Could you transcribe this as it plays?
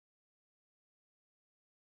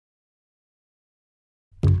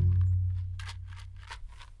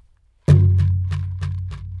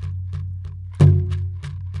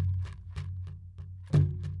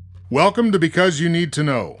Welcome to Because You Need to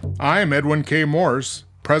Know. I am Edwin K. Morse,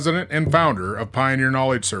 President and Founder of Pioneer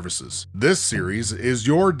Knowledge Services. This series is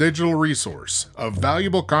your digital resource of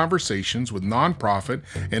valuable conversations with nonprofit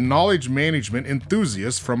and knowledge management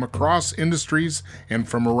enthusiasts from across industries and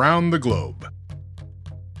from around the globe.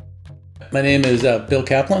 My name is Bill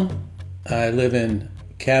Kaplan. I live in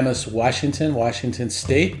Camas, Washington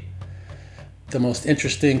State. The most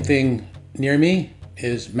interesting thing near me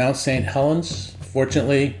is Mount St. Helens.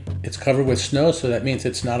 Fortunately, it's covered with snow, so that means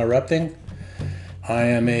it's not erupting. I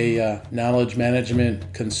am a knowledge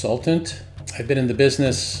management consultant. I've been in the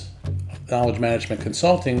business of knowledge management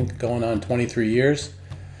consulting going on 23 years.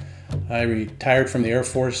 I retired from the Air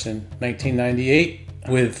Force in 1998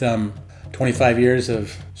 with 25 years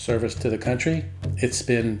of service to the country. It's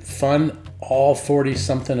been fun all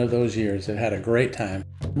 40-something of those years. I've had a great time.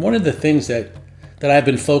 One of the things that I've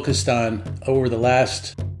been focused on over the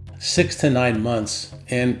last 6 to 9 months,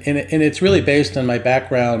 and it's really based on my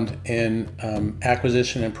background in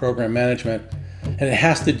acquisition and program management, and it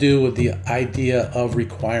has to do with the idea of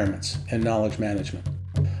requirements and knowledge management.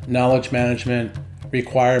 Knowledge management,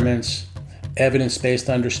 requirements, evidence-based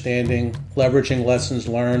understanding, leveraging lessons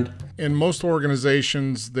learned. In most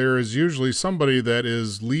organizations, there is usually somebody that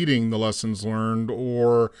is leading the lessons learned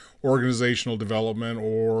or organizational development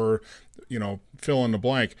or, fill in the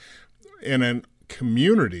blank. In a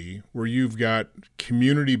community where you've got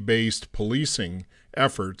community-based policing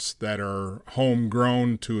efforts that are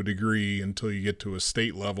homegrown to a degree until you get to a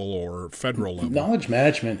state level or federal level. Knowledge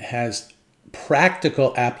management has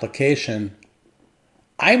practical application,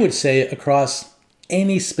 I would say, across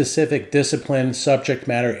any specific discipline, subject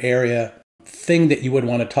matter area, thing that you would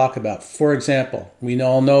want to talk about. For example, we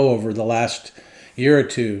all know over the last year or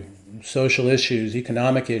two, social issues,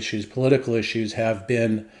 economic issues, political issues have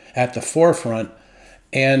been at the forefront.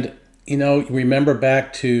 And, remember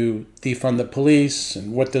back to defund the police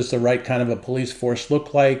and what does the right kind of a police force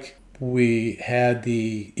look like? We had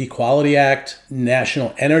the Equality Act,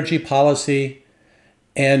 national energy policy.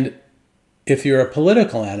 And if you're a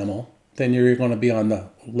political animal, then you're going to be on the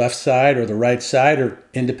left side or the right side or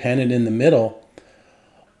independent in the middle.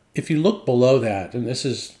 If you look below that, and this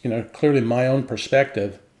is, clearly my own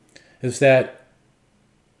perspective, is that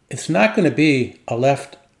it's not going to be a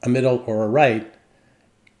left, a middle, or a right.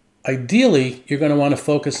 Ideally, you're going to want to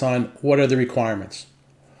focus on what are the requirements.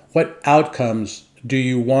 What outcomes do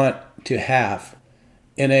you want to have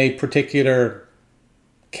in a particular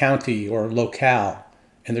county or locale?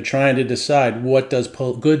 And they're trying to decide, what does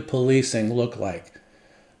good policing look like?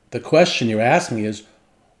 The question you're asking is,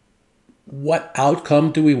 what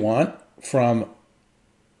outcome do we want from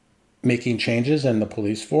making changes in the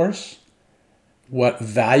police force? What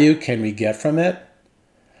value can we get from it?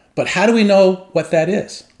 But how do we know what that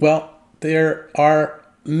is? Well, there are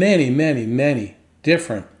many, many, many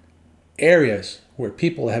different areas where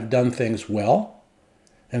people have done things well,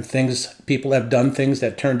 and people have done things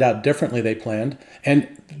that turned out differently they planned.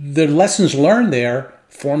 And the lessons learned there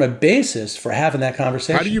form a basis for having that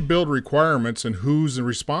conversation. How do you build requirements and who's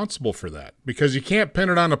responsible for that? Because you can't pin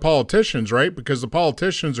it on the politicians, right? Because the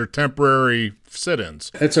politicians are temporary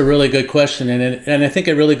sit-ins. That's a really good question. And I think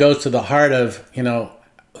it really goes to the heart of,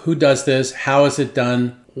 who does this? How is it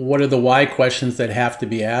done? What are the why questions that have to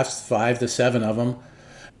be asked? 5 to 7 of them.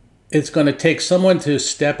 It's going to take someone to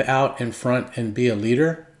step out in front and be a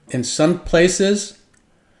leader. In some places,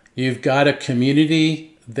 you've got a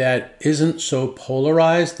community that isn't so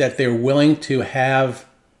polarized that they're willing to have,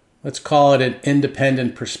 let's call it an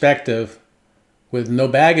independent perspective with no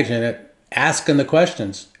baggage in it, asking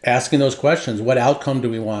those questions. What outcome do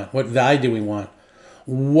we want? What value do we want?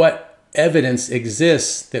 What evidence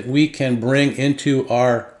exists that we can bring into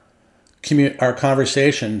our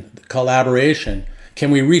conversation, collaboration?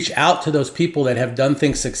 Can we reach out to those people that have done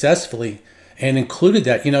things successfully and included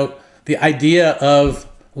that? The idea of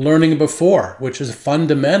learning before, which is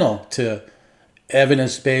fundamental to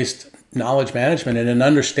evidence-based knowledge management and an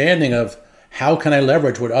understanding of how can I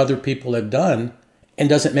leverage what other people have done, and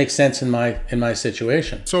does it make sense in my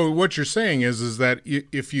situation? So what you're saying is that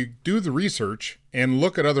if you do the research and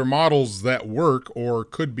look at other models that work or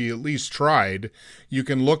could be at least tried, you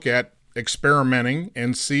can look at experimenting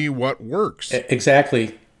and see what works.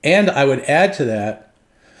 Exactly. And I would add to that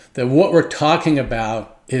what we're talking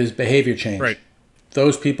about is behavior change. Right.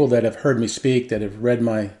 Those people that have heard me speak, that have read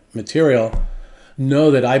my material, know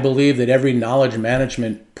that I believe that every knowledge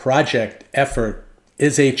management project effort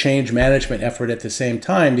is a change management effort at the same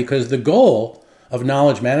time, because the goal of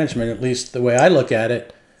knowledge management, at least the way I look at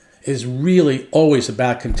it, is really always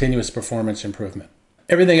about continuous performance improvement.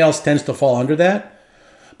 Everything else tends to fall under that.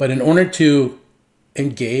 But in order to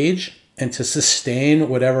engage and to sustain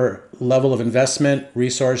whatever level of investment,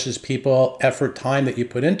 resources, people, effort, time that you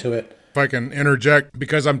put into it. If I can interject,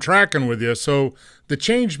 because I'm tracking with you. So the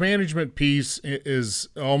change management piece is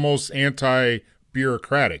almost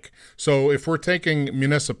anti-bureaucratic. So if we're taking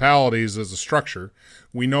municipalities as a structure,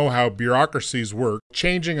 we know how bureaucracies work.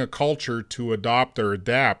 Changing a culture to adopt or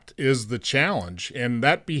adapt is the challenge. And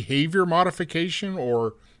that behavior modification,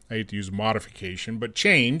 or I hate to use modification, but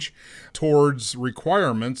change towards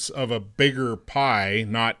requirements of a bigger pie,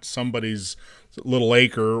 not somebody's little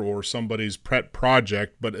acre or somebody's pet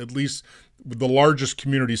project, but at least the largest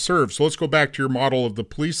community served. So let's go back to your model of the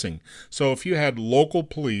policing. So if you had local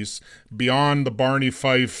police beyond the Barney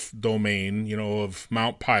Fife domain, of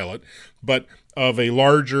Mount Pilot, but of a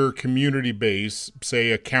larger community base,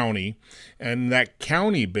 say a county, and that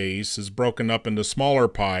county base is broken up into smaller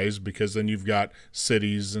pies because then you've got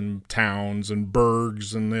cities and towns and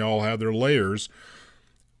burgs and they all have their layers.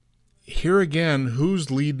 Here again, who's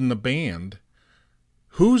leading the band?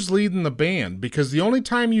 Who's leading the band? Because the only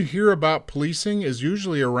time you hear about policing is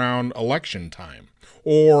usually around election time,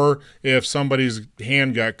 or if somebody's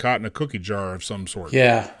hand got caught in a cookie jar of some sort.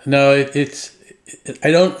 Yeah, no,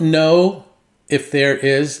 I don't know if there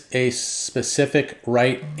is a specific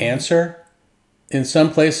right answer. In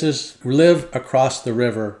some places, we live across the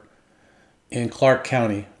river in Clark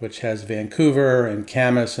County, which has Vancouver and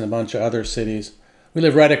Camas and a bunch of other cities. We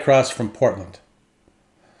live right across from Portland.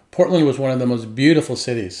 Portland was one of the most beautiful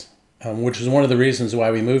cities, which is one of the reasons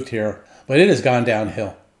why we moved here, but it has gone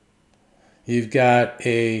downhill. You've got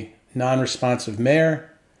a non-responsive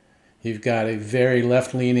mayor. You've got a very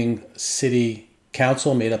left-leaning city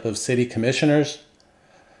council made up of city commissioners.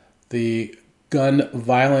 The gun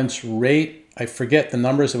violence rate, I forget the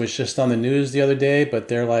numbers, it was just on the news the other day, but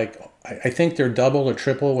they're like, I think they're double or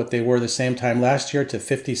triple what they were the same time last year to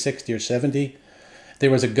 50, 60, or 70.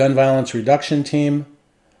 There was a gun violence reduction team.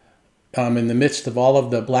 In the midst of all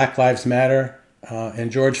of the Black Lives Matter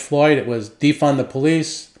and George Floyd, it was defund the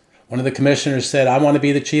police. One of the commissioners said, I want to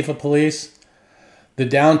be the chief of police. The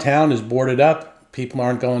downtown is boarded up. People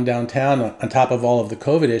aren't going downtown on top of all of the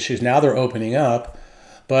COVID issues. Now they're opening up.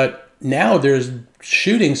 But now there's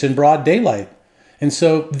shootings in broad daylight. And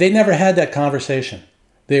so they never had that conversation.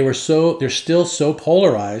 They're still so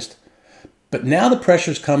polarized. But now the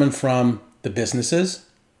pressure's coming from the businesses.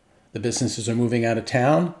 The businesses are moving out of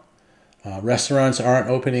town. Restaurants aren't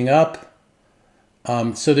opening up.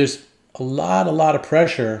 So there's a lot of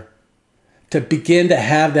pressure to begin to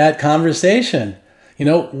have that conversation.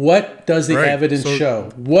 What does the evidence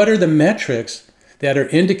show? What are the metrics that are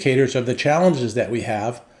indicators of the challenges that we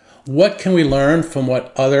have? What can we learn from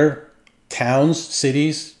what other towns,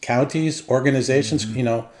 cities, counties, organizations,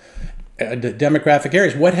 the demographic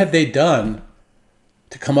areas, what have they done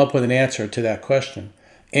to come up with an answer to that question?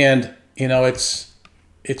 And,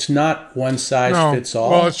 it's not one size fits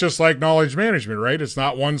all. Well, it's just like knowledge management, right? It's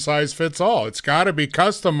not one size fits all. It's got to be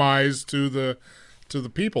customized to the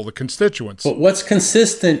people, the constituents. But what's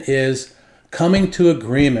consistent is coming to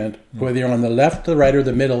agreement, whether you're on the left, the right, or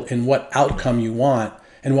the middle, in what outcome you want.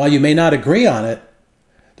 And while you may not agree on it,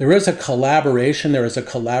 there is a collaboration, there is a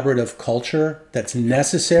collaborative culture that's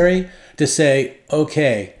necessary to say,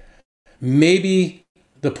 okay, maybe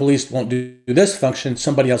the police won't do this function,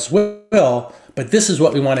 somebody else will, but this is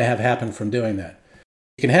what we want to have happen from doing that.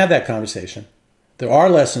 You can have that conversation. There are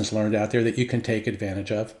lessons learned out there that you can take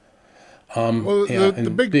advantage of.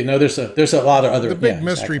 There's a lot of other. The big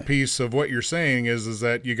mystery piece of what you're saying is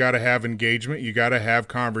that you got to have engagement, you got to have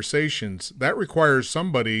conversations. That requires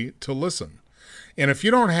somebody to listen. And if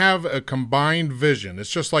you don't have a combined vision, it's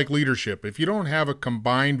just like leadership. If you don't have a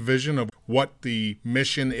combined vision of what the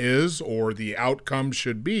mission is or the outcome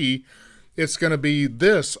should be, it's going to be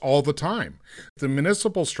this all the time. The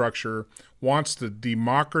municipal structure wants to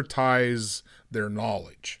democratize their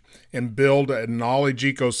knowledge and build a knowledge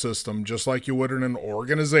ecosystem just like you would in an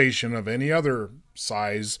organization of any other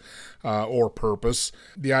size or purpose.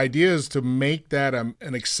 The idea is to make that an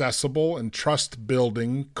accessible and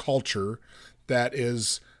trust-building culture that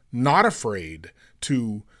is not afraid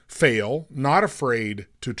to fail, not afraid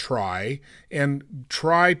to try, and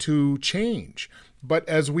try to change. But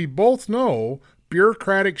as we both know,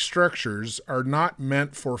 bureaucratic structures are not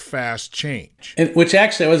meant for fast change. And which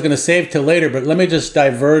actually I was going to save till later, but let me just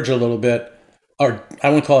diverge a little bit, or I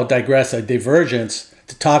won't call it digress, a divergence,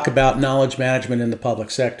 to talk about knowledge management in the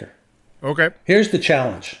public sector. Okay. Here's the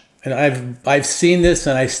challenge, and I've seen this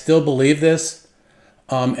and I still believe this,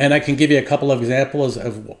 and I can give you a couple of examples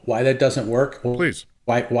of why that doesn't work. Please.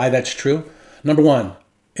 Why that's true. Number one,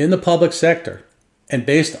 in the public sector, and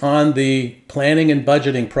based on the planning and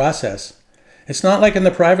budgeting process, It's not like in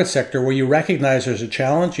the private sector where you recognize there's a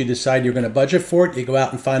challenge, you decide you're going to budget for it, you go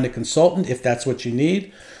out and find a consultant if that's what you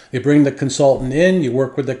need. You bring the consultant in, you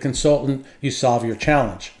work with the consultant, you solve your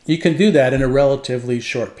challenge. You can do that in a relatively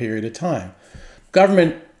short period of time.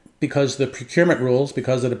 Government, because of the procurement rules,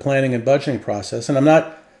 because of the planning and budgeting process, and I'm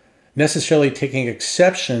not necessarily taking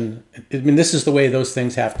exception, I mean, this is the way those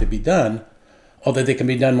things have to be done, although they can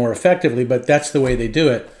be done more effectively, but that's the way they do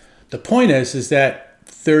it. The point is that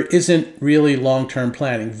there isn't really long-term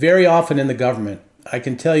planning. Very often in the government, I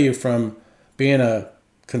can tell you from being a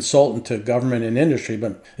consultant to government and industry,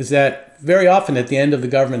 but is that very often at the end of the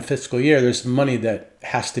government fiscal year, there's money that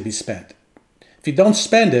has to be spent. If you don't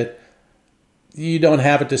spend it, you don't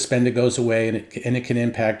have it to spend, it goes away, and it can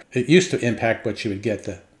impact, it used to impact what you would get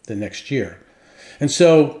the next year. And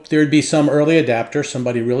so there'd be some early adapter,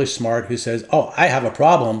 somebody really smart who says, oh, I have a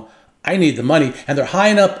problem, I need the money, and they're high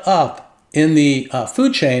enough up in the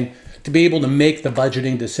food chain to be able to make the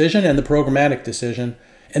budgeting decision and the programmatic decision,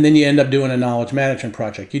 and then you end up doing a knowledge management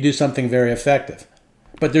project. You do something very effective,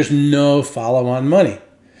 but there's no follow-on money.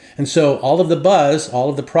 And so all of the buzz, all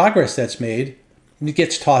of the progress that's made, it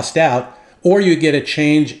gets tossed out, or you get a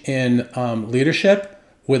change in leadership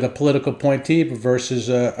with a political appointee versus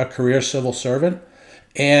a career civil servant,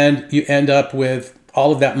 and you end up with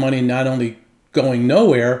all of that money not only going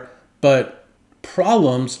nowhere, but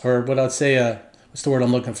problems, or what I'd say, what's the word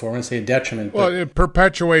I'm looking for? I want to say a detriment. Well, it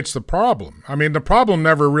perpetuates the problem. I mean, the problem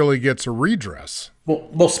never really gets a redress.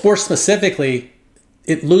 Well, sports specifically,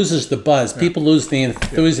 it loses the buzz. Yeah. People lose the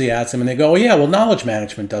enthusiasm, and they go, oh, yeah, well, knowledge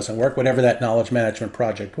management doesn't work, whatever that knowledge management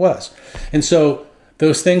project was. And so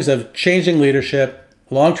those things of changing leadership,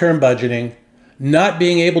 long-term budgeting, not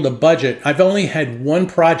being able to budget. I've only had one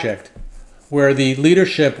project where the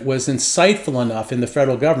leadership was insightful enough in the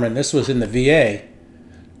federal government, this was in the VA,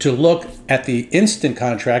 to look at the instant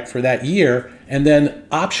contract for that year and then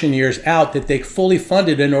option years out that they fully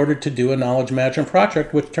funded in order to do a knowledge management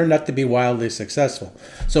project, which turned out to be wildly successful.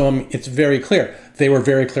 So it's very clear. They were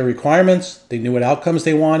very clear requirements. They knew what outcomes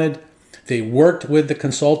they wanted. They worked with the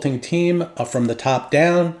consulting team from the top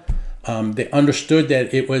down. They understood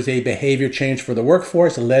that it was a behavior change for the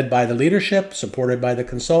workforce led by the leadership, supported by the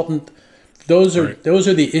consultant. Those are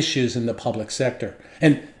the issues in the public sector.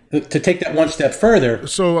 And to take that one step further.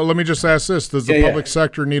 So let me just ask this. Does the public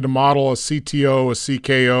sector need to model a CTO, a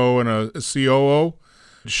CKO, and a COO?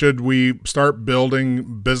 Should we start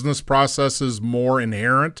building business processes more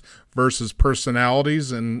inherent versus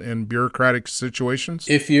personalities in bureaucratic situations?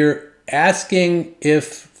 If you're asking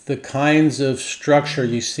if the kinds of structure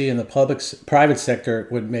you see in the private sector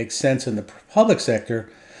would make sense in the public sector,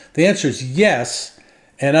 the answer is yes.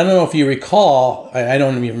 And I don't know if you recall, I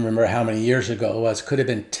don't even remember how many years ago it was, could have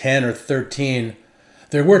been 10 or 13.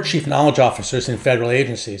 There were chief knowledge officers in federal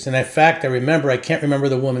agencies. And in fact, I can't remember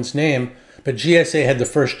the woman's name, but GSA had the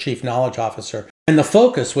first chief knowledge officer. And the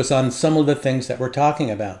focus was on some of the things that we're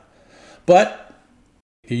talking about. But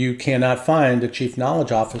you cannot find a chief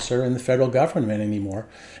knowledge officer in the federal government anymore.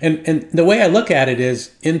 And the way I look at it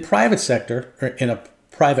is, in private sector, or in a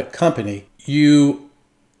private company, you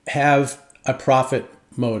have a profit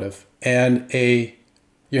motive, and you're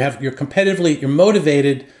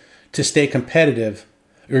motivated to stay competitive,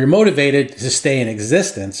 or you're motivated to stay in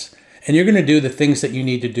existence, and you're going to do the things that you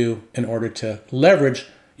need to do in order to leverage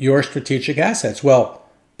your strategic assets. Well,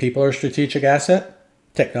 people are a strategic asset,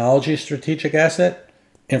 technology is a strategic asset,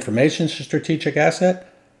 information is a strategic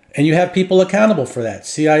asset, and you have people accountable for that.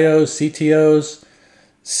 CIOs, CTOs,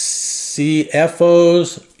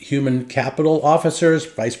 CFOs, human capital officers,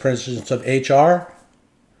 vice presidents of HR.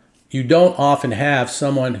 You don't often have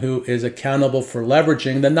someone who is accountable for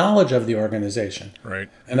leveraging the knowledge of the organization. Right.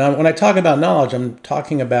 And when I talk about knowledge, I'm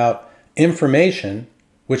talking about information,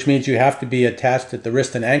 which means you have to be attached at the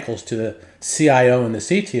wrist and ankles to the CIO and the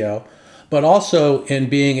CTO, but also in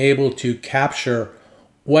being able to capture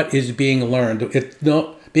what is being learned.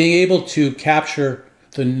 Being able to capture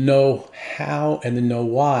the know-how and the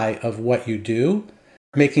know-why of what you do,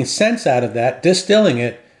 making sense out of that, distilling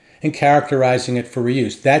it, and characterizing it for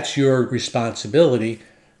reuse. That's your responsibility,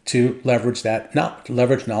 to leverage that.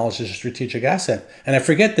 Leverage knowledge as a strategic asset. And I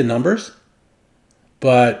forget the numbers,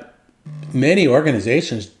 but many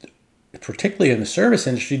organizations, particularly in the service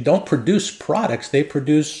industry, don't produce products, they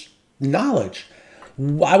produce knowledge.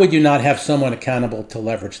 Why would you not have someone accountable to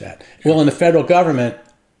leverage that? Well, in the federal government,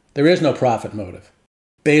 there is no profit motive.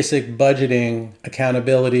 Basic budgeting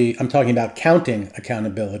accountability, I'm talking about counting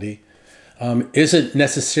accountability, isn't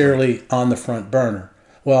necessarily on the front burner.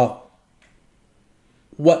 Well,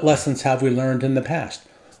 what lessons have we learned in the past?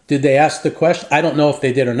 Did they ask the question? I don't know if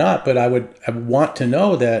they did or not, but I would want to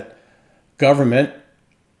know that government,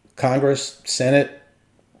 Congress, Senate,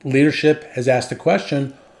 leadership has asked the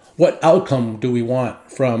question, what outcome do we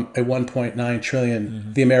want from a 1.9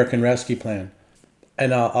 trillion, the American Rescue Plan?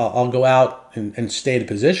 And I'll go out and state a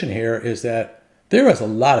position here is that there was a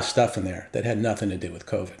lot of stuff in there that had nothing to do with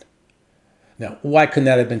COVID. Now, why couldn't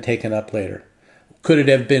that have been taken up later? Could it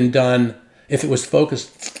have been done if it was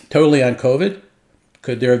focused totally on COVID?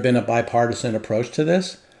 Could there have been a bipartisan approach to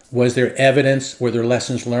this? Was there evidence, were there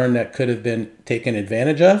lessons learned that could have been taken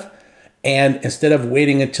advantage of? And instead of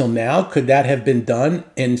waiting until now, could that have been done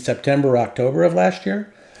in September or October of last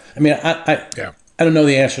year? I mean, I don't know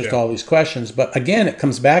the answers to all these questions, but again, it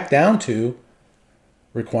comes back down to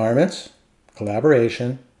requirements,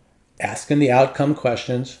 collaboration, asking the outcome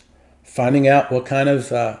questions, finding out what kind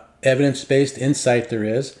of evidence-based insight there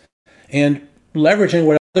is, and leveraging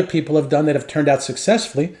what other people have done that have turned out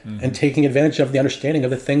successfully and taking advantage of the understanding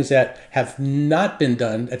of the things that have not been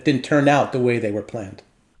done, that didn't turn out the way they were planned.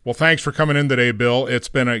 Well, thanks for coming in today, Bill. It's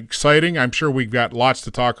been exciting. I'm sure we've got lots to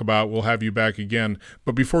talk about. We'll have you back again.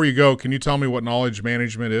 But before you go, can you tell me what knowledge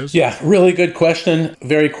management is? Yeah, really good question.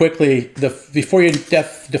 Very quickly, before you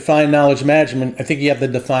define knowledge management, I think you have to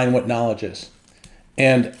define what knowledge is.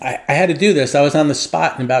 And I had to do this. I was on the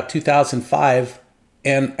spot in about 2005,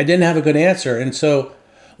 and I didn't have a good answer. And so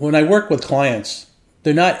when I work with clients,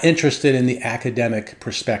 they're not interested in the academic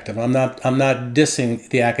perspective. I'm not dissing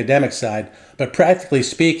the academic side, but practically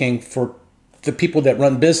speaking, for the people that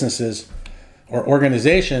run businesses or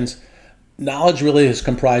organizations, knowledge really is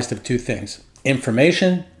comprised of two things.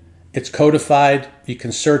 Information, it's codified, you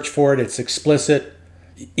can search for it, it's explicit,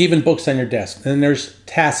 even books on your desk. And then there's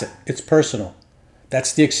tacit, it's personal.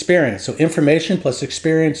 That's the experience. So information plus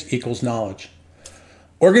experience equals knowledge.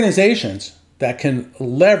 Organizations that can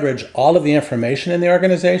leverage all of the information in the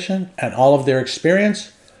organization and all of their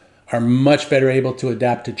experience are much better able to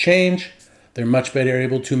adapt to change. They're much better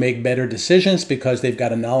able to make better decisions because they've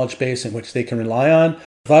got a knowledge base in which they can rely on.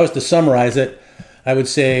 If I was to summarize it, I would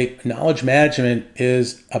say knowledge management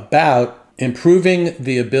is about improving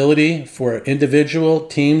the ability for individual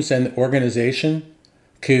teams and the organization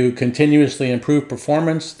to continuously improve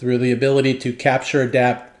performance through the ability to capture,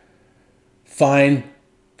 adapt, find,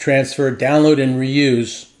 transfer, download, and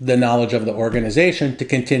reuse the knowledge of the organization to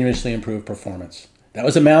continuously improve performance. That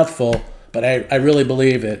was a mouthful, but I really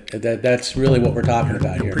believe that's really what we're talking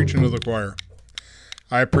about here. Preaching to the choir.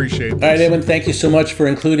 I appreciate this. All right, Edwin, thank you so much for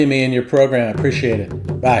including me in your program. I appreciate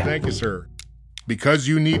it. Bye. Thank you, sir. Because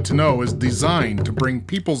You Need to Know is designed to bring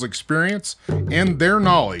people's experience and their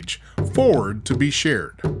knowledge forward to be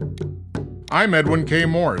shared. I'm Edwin K.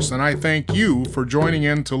 Morris, and I thank you for joining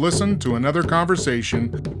in to listen to another conversation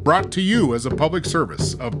brought to you as a public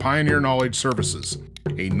service of Pioneer Knowledge Services,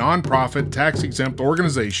 a nonprofit tax-exempt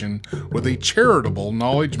organization with a charitable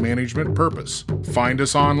knowledge management purpose. Find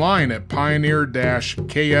us online at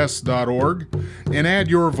pioneer-ks.org and add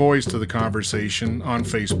your voice to the conversation on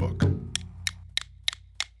Facebook.